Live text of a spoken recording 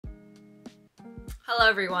Hello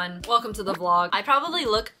everyone, welcome to the vlog. I probably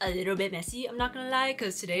look a little bit messy, I'm not gonna lie,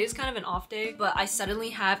 because today is kind of an off day, but I suddenly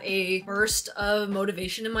have a burst of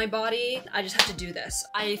motivation in my body. I just have to do this.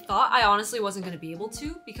 I thought I honestly wasn't gonna be able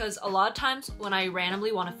to, because a lot of times when I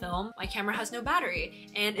randomly want to film, my camera has no battery,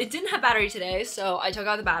 and it didn't have battery today, so I took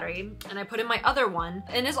out the battery and I put in my other one,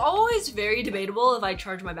 and it's always very debatable if I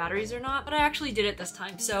charge my batteries or not, but I actually did it this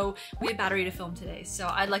time, so we have battery to film today. So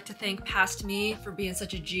I'd like to thank past me for being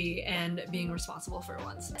such a G and being responsible for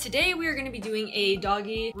once. Today we are going to be doing a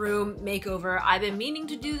doggy room makeover. I've been meaning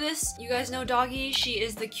to do this. You guys know Doggy. She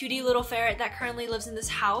is the cutie little ferret that currently lives in this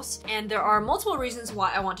house, and there are multiple reasons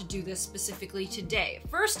why I want to do this specifically today.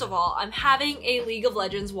 First of all, I'm having a League of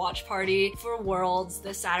Legends watch party for Worlds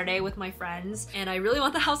this Saturday with my friends, and I really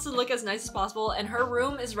want the house to look as nice as possible, and her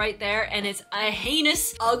room is right there, and it's a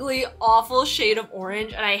heinous, ugly, awful shade of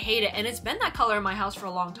orange, and I hate it, and it's been that color in my house for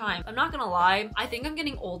a long time. I'm not gonna lie, I think I'm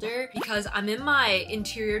getting older because I'm in my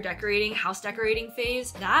interior decorating, house decorating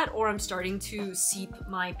phase. That, or I'm starting to seep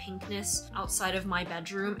my pinkness outside of my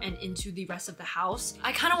bedroom and into the rest of the house.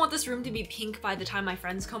 I kind of want this room to be pink by the time my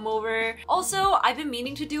friends come over. Also, I've been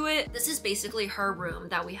meaning to do it. This is basically her room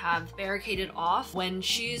that we have barricaded off when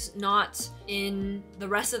she's not in the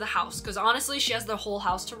rest of the house, because honestly she has the whole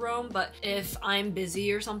house to roam, but if I'm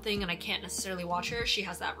busy or something and I can't necessarily watch her, she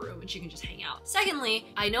has that room and she can just hang out. Secondly,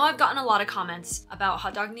 I know I've gotten a lot of comments about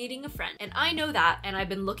Hotdog needing a friend, and I know that, and I've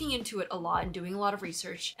been looking into it a lot and doing a lot of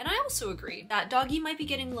research, and I also agree that Doggy might be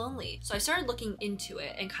getting lonely. So I started looking into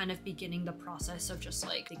it and kind of beginning the process of just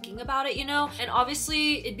like thinking about it, you know? And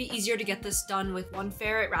obviously it'd be easier to get this done with one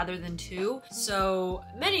ferret rather than two. So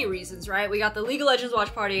many reasons, right? We got the League of Legends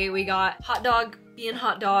watch party, we got Hotdog being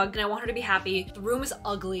Hotdog, and I want her to be happy. The room is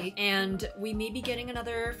ugly, and we may be getting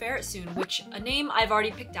another ferret soon, which a name I've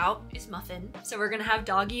already picked out is Muffin. So we're gonna have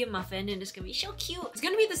Doggy and Muffin, and it's gonna be so cute. It's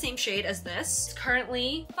gonna be the same shade as this. It's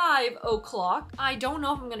currently 5 o'clock. I don't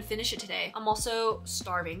know if I'm gonna finish it today. I'm also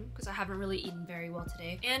starving because I haven't really eaten very well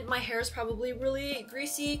today, and my hair is probably really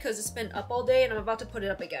greasy because it's been up all day, and I'm about to put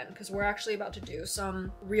it up again because we're actually about to do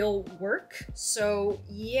some real work. So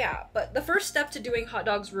yeah, but the first step to doing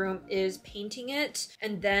Hotdog's room is painting it,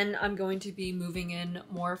 and then I'm going to be moving in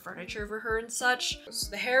more furniture for her and such. So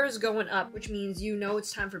the hair is going up, which means you know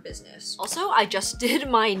it's time for business. Also, I just did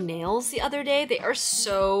my nails the other day. They are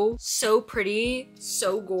so pretty,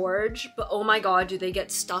 so gorge, but oh my god, do they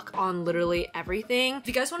get stuck on literally everything. If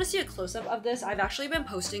you guys want to see a close-up of this, I've actually been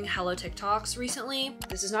posting hella TikToks recently.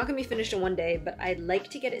 This is not gonna be finished in one day, but I'd like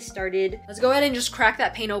to get it started. Let's go ahead and just crack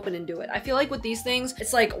that paint open and do it. I feel like with these things,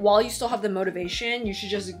 it's like while you still have the motivation, you should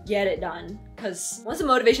just get it done, because once the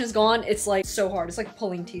motivation is gone, it's like so hard. It's like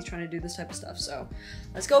pulling teeth trying to do this type of stuff. So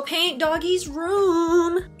let's go paint Doggy's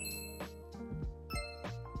room.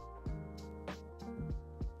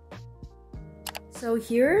 So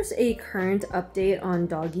here's a current update on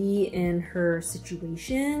Doggy and her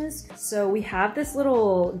situations. So we have this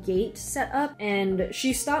little gate set up, and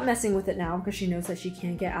she stopped messing with it now because she knows that she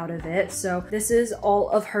can't get out of it. So this is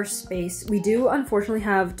all of her space. We do unfortunately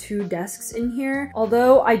have 2 desks in here,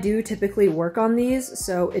 although I do typically work on these,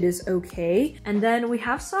 so it is okay. And then we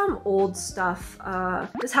have some old stuff.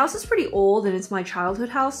 This house is pretty old and it's my childhood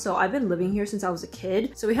house, so I've been living here since I was a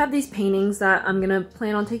kid. So we have these paintings that I'm gonna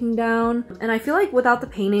plan on taking down, and I feel like without the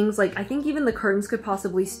paintings, like I think even the curtains could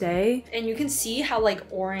possibly stay. And you can see how like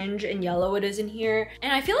orange and yellow it is in here,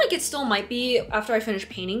 and I feel like it still might be after I finish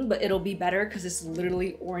painting, but it'll be better because it's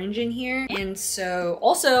literally orange in here. And so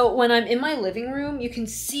also when I'm in my living room, you can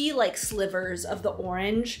see like slivers of the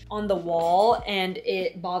orange on the wall, and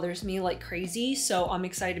it bothers me like crazy, so I'm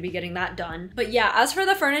excited to be getting that done. But yeah, as for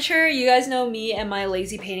the furniture, you guys know me and my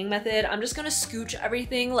lazy painting method. I'm just gonna scooch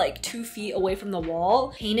everything like 2 feet away from the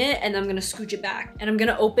wall, paint it, and I'm gonna scooch it back. And I'm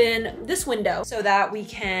gonna open this window so that we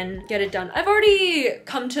can get it done. I've already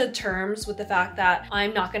come to terms with the fact that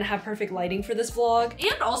I'm not gonna have perfect lighting for this vlog.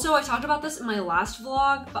 And also, I talked about this in my last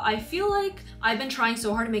vlog, but I feel like I've been trying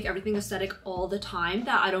so hard to make everything aesthetic all the time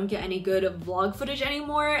that I don't get any good vlog footage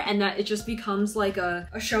anymore, and that it just becomes like a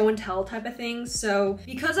show and tell type of thing. So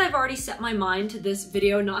because I've already set my mind to this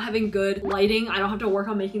video not having good lighting, I don't have to work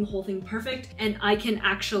on making the whole thing perfect, and I can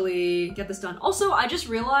actually get this done. Also, I just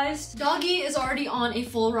realized Doggy is already on a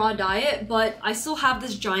full raw diet, but I still have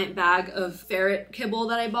this giant bag of ferret kibble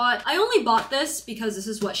that I bought. I only bought this because this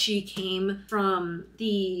is what she came from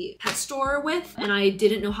the pet store with, and I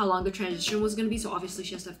didn't know how long the transition was gonna be, so obviously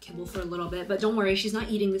she has to have kibble for a little bit, but don't worry, she's not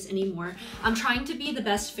eating this anymore. I'm trying to be the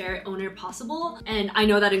best ferret owner possible, and I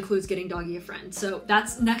know that includes getting Doggy a friend, so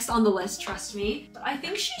that's next on the list, trust me. But I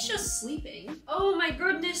think she's just sleeping. Oh my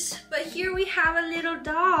goodness, but here we have a little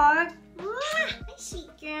dog. My sweet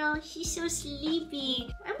girl. She's so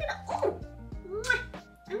sleepy.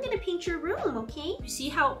 I'm gonna paint your room, okay? You see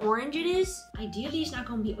how orange it is? Ideally, it's not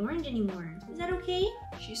gonna be orange anymore. Is that okay?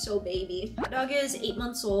 She's so baby. Hotdog is 8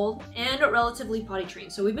 months old and relatively potty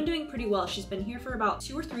trained. So we've been doing pretty well. She's been here for about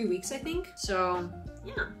 2 or 3 weeks, I think. So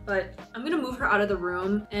yeah, but I'm gonna move her out of the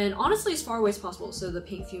room and honestly as far away as possible so the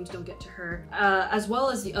paint fumes don't get to her, as well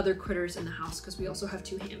as the other critters in the house because we also have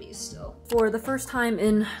 2 hammies still. For the first time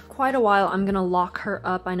in quite a while, I'm gonna lock her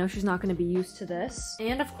up. I know she's not gonna be used to this.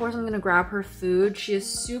 And of course, I'm gonna grab her food. She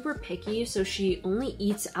is super picky, so she only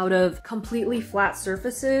eats out of completely flat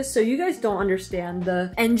surfaces. So you guys don't understand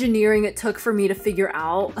the engineering it took for me to figure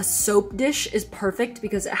out a soap dish is perfect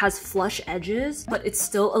because it has flush edges, but it's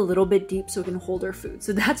still a little bit deep so it can hold her food.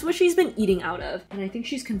 So that's what she's been eating out of. And I think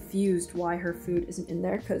she's confused why her food isn't in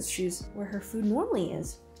there because she's where her food normally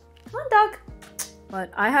is. Come on, dog.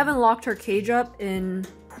 But I haven't locked her cage up in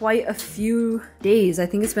quite a few days. I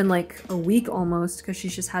think it's been like a week almost because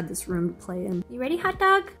she's just had this room to play in. You ready, hot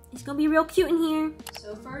dog? It's gonna be real cute in here.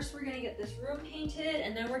 So first we're gonna get this room painted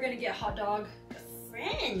and then we're gonna get Hotdog a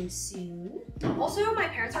friend soon. Also, my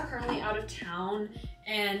parents are currently out of town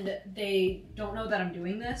and they don't know that I'm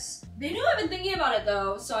doing this. They knew I've been thinking about it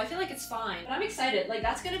though, so I feel like it's fine. But I'm excited, like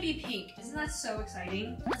that's gonna be pink. Isn't that so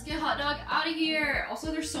exciting? Let's get Hotdog out of here.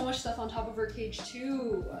 Also, there's so much stuff on top of her cage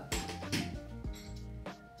too.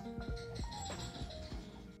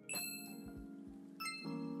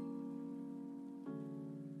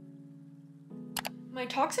 My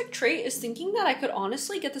toxic trait is thinking that I could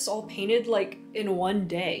honestly get this all painted like in one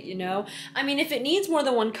day, you know? I mean, if it needs more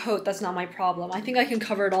than one coat, that's not my problem. I think I can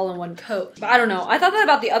cover it all in one coat. But I don't know. I thought that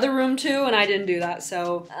about the other room too, and I didn't do that,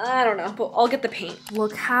 so I don't know. But I'll get the paint.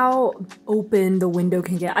 Look how open the window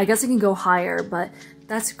can get. I guess it can go higher, but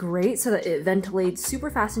that's great so that it ventilates super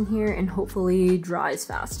fast in here and hopefully dries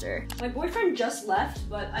faster. My boyfriend just left,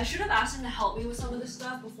 but I should have asked him to help me with some of this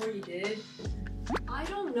stuff before he did. I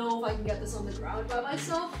don't know if I can get this on the ground by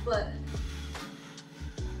myself, but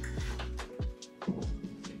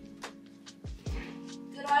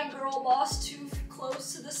did I girl boss too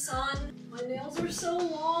close to the sun? My nails are so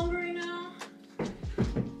long right now.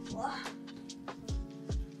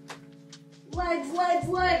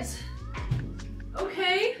 Legs.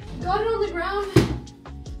 Okay, got it on the ground.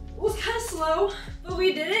 It was kind of slow, but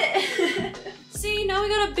we did it. See, now we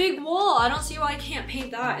got a big wall. I don't see why I can't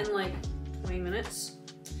paint that in like 20 minutes.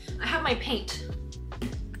 I have my paint.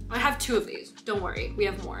 I have 2 of these. Don't worry, we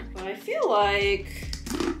have more. But I feel like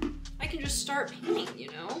I can just start painting,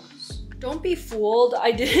 you know? Don't be fooled.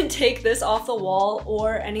 I didn't take this off the wall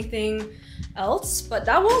or anything else, but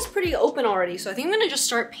that wall's pretty open already, so I think I'm gonna just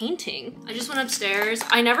start painting. I just went upstairs.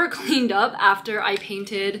 I never cleaned up after I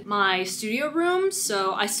painted my studio room,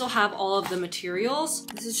 so I still have all of the materials.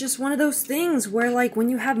 This is just one of those things where like when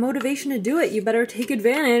you have motivation to do it, you better take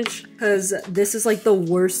advantage, because this is like the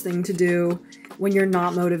worst thing to do when you're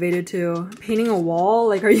not motivated to. Painting a wall?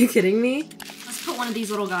 Like, are you kidding me? Let's put one of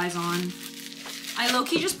these little guys on. I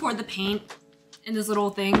low-key just poured the paint in this little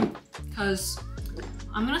thing, because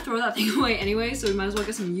I'm gonna throw that thing away anyway, so we might as well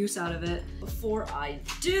get some use out of it before I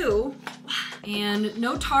do. And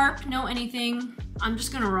no tarp, no anything. I'm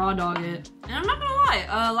just gonna raw dog it. And I'm not gonna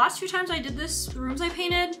lie, last few times I did this, the rooms I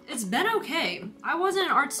painted, it's been okay. I wasn't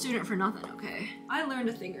an art student for nothing, okay? I learned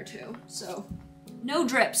a thing or two, so. No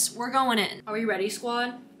drips, we're going in. Are we ready,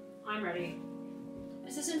 squad? I'm ready.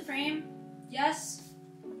 Is this in frame? Yes?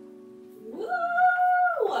 Woo!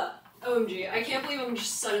 OMG, I can't believe I'm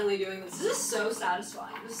just suddenly doing this. This is so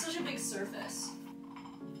satisfying. This is such a big surface.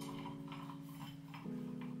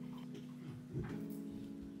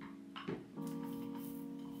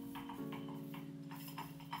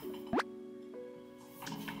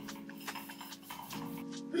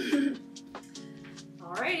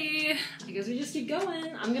 Alrighty, I guess we just keep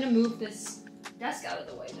going. I'm gonna move this desk out of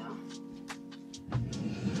the way now.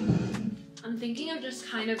 I'm thinking of just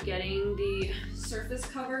kind of getting the surface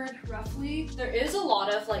covered roughly. There is a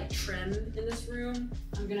lot of like trim in this room.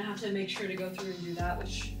 I'm gonna have to make sure to go through and do that,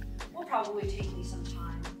 which will probably take me some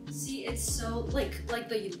time. See, it's so like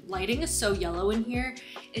the lighting is so yellow in here.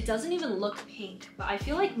 It doesn't even look pink, but I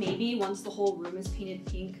feel like maybe once the whole room is painted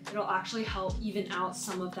pink, it'll actually help even out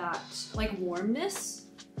some of that like warmness.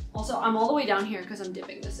 Also, I'm all the way down here because I'm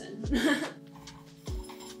dipping this in.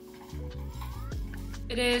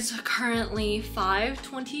 It is currently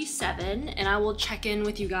 5:27 and I will check in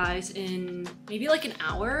with you guys in maybe like an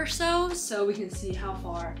hour or so we can see how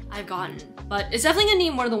far I've gotten. But it's definitely gonna need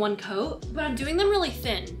more than one coat, but I'm doing them really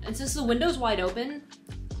thin. And since the window's wide open,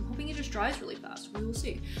 I'm hoping it just dries really fast. We will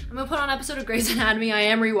see. I'm gonna put on an episode of Grey's Anatomy. I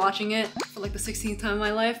am rewatching it for like the 16th time in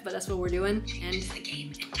my life, but that's what we're doing. And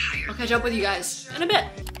I'll catch up with you guys in a bit.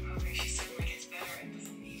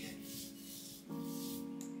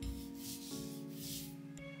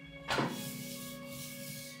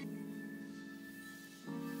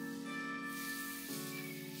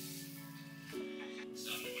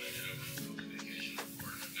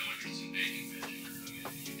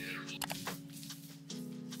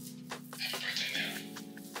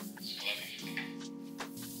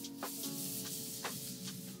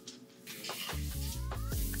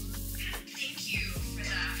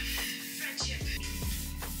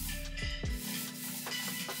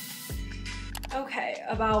 Okay,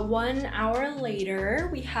 about 1 hour later,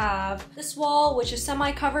 we have this wall, which is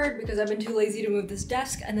semi-covered because I've been too lazy to move this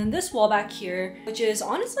desk, and then this wall back here, which is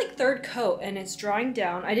on its like third coat and it's drying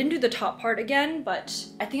down. I didn't do the top part again, but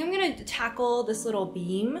I think I'm gonna tackle this little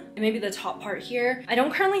beam and maybe the top part here. I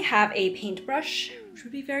don't currently have a paintbrush, which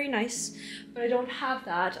would be very nice, but I don't have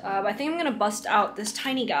that. I think I'm gonna bust out this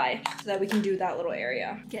tiny guy so that we can do that little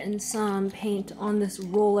area. Getting some paint on this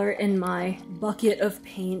roller in my bucket of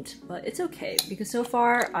paint, but it's okay because so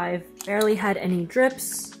far I've barely had any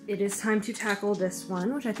drips. It is time to tackle this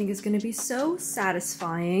one, which I think is gonna be so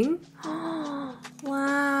satisfying.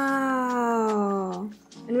 Wow.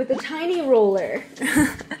 And with a tiny roller.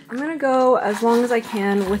 I'm gonna go as long as I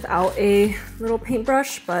can without a little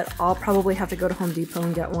paintbrush, but I'll probably have to go to Home Depot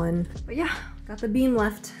and get one. But yeah, got the beam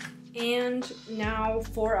left. And now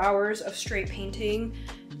 4 hours of straight painting.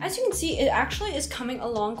 As you can see, it actually is coming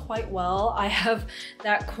along quite well. I have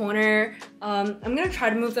that corner. I'm gonna try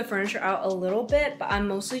to move the furniture out a little bit, but I'm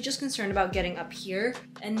mostly just concerned about getting up here.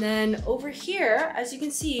 And then over here, as you can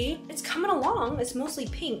see, it's coming along. It's mostly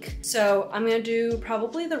pink. So I'm gonna do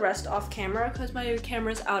probably the rest off camera because my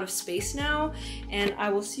camera's out of space now. And I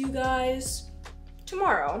will see you guys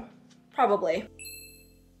tomorrow, probably.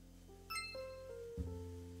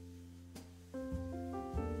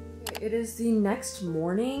 It is the next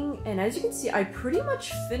morning, and as you can see, I pretty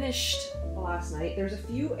much finished last night. There's a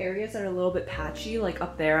few areas that are a little bit patchy, like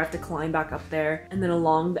up there, I have to climb back up there, and then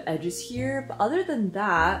along the edges here. But other than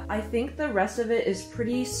that, I think the rest of it is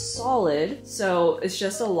pretty solid. So it's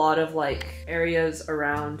just a lot of like areas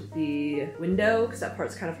around the window, because that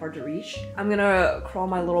part's kind of hard to reach. I'm gonna crawl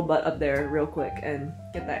my little butt up there real quick and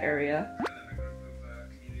get that area.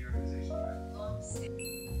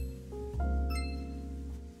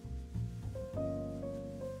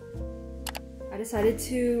 I decided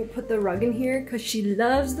to put the rug in here because she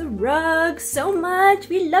loves the rug so much.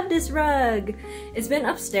 We love this rug. It's been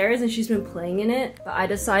upstairs and she's been playing in it, but I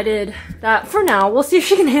decided that for now, we'll see if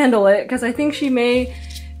she can handle it because I think she may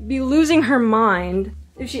be losing her mind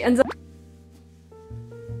if she ends up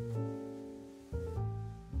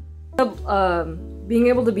being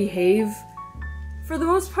able to behave. For the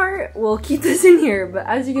most part, we'll keep this in here, but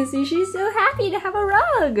as you can see, she's so happy to have a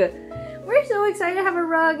rug. We're so excited to have a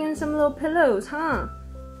rug and some little pillows, huh?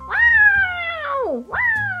 Wow!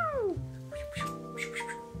 Wow!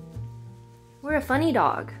 We're a funny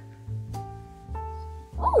dog.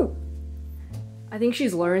 Oh! I think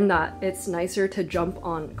she's learned that it's nicer to jump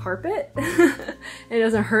on carpet. It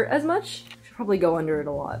doesn't hurt as much. She'll probably go under it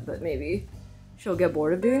a lot, but maybe she'll get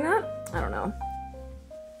bored of doing that. I don't know.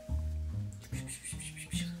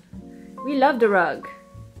 We love the rug.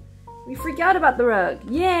 We freak out about the rug.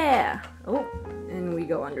 Yeah! Oh, and we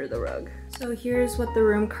go under the rug. So here's what the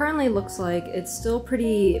room currently looks like. It's still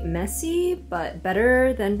pretty messy, but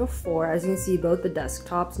better than before. As you can see, both the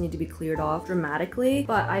desktops need to be cleared off dramatically.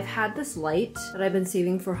 But I've had this light that I've been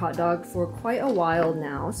saving for Hotdog for quite a while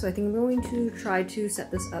now. So I think I'm going to try to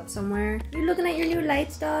set this up somewhere. You're looking at your new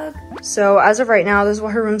lights, dog? So as of right now, this is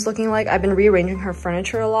what her room's looking like. I've been rearranging her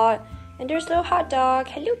furniture a lot. And there's little Hotdog.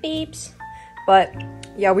 Hello, babes. But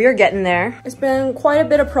yeah, we are getting there. It's been quite a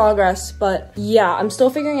bit of progress, but yeah, I'm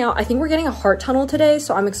still figuring out. I think we're getting a heart tunnel today,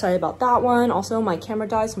 so I'm excited about that one. Also, my camera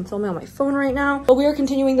died, so I'm filming on my phone right now. But we are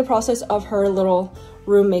continuing the process of her little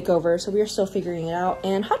room makeover, so we are still figuring it out.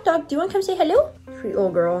 And Hotdog, do you want to come say hello? Sweet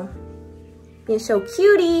little girl. Being so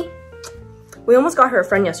cutie. We almost got her a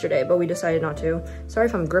friend yesterday, but we decided not to. Sorry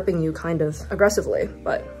if I'm gripping you kind of aggressively,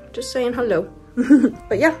 but just saying hello.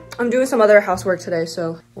 But yeah, I'm doing some other housework today,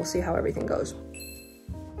 so we'll see how everything goes.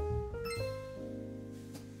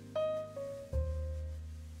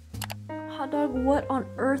 Hotdog, what on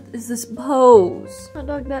earth is this pose?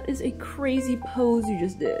 Hotdog, that is a crazy pose you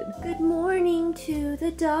just did. Good morning to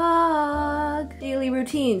the dog. Daily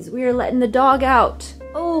routines. We are letting the dog out.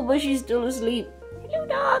 Oh, but she's still asleep. Hello,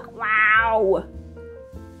 dog. Wow.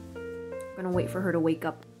 I'm gonna wait for her to wake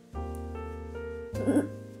up.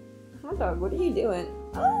 Hotdog, what are you doing?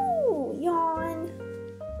 Oh, yawn.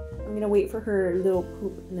 I'm gonna wait for her little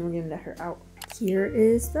poop and then we're gonna let her out. Here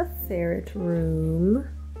is the ferret room.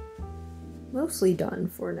 Mostly done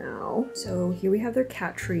for now. So here we have their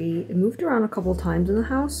cat tree. It moved around a couple times in the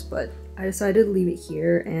house, but I decided to leave it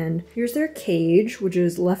here. And here's their cage, which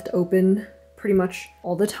is left open pretty much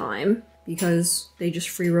all the time because they just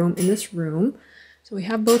free roam in this room. So we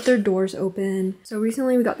have both their doors open. So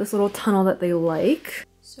recently we got this little tunnel that they like.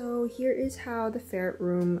 So here is how the ferret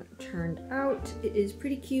room turned out. It is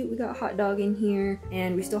pretty cute. We got Hotdog in here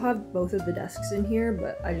and we still have both of the desks in here,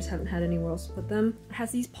 but I just haven't had anywhere else to put them. It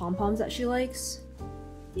has these pom-poms that she likes.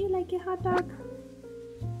 Do you like it, Hotdog?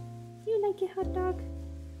 Do you like it, Hotdog?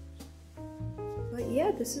 But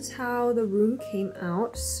yeah, this is how the room came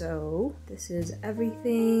out. So this is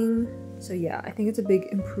everything. So yeah, I think it's a big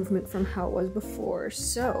improvement from how it was before.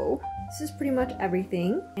 So this is pretty much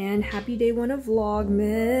everything. And happy day one of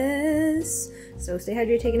Vlogmas. So stay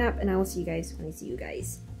hydrated, take a nap, and I will see you guys when I see you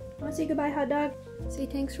guys. Want to say goodbye, Hotdog? Say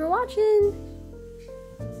thanks for watching.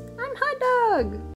 I'm Hotdog.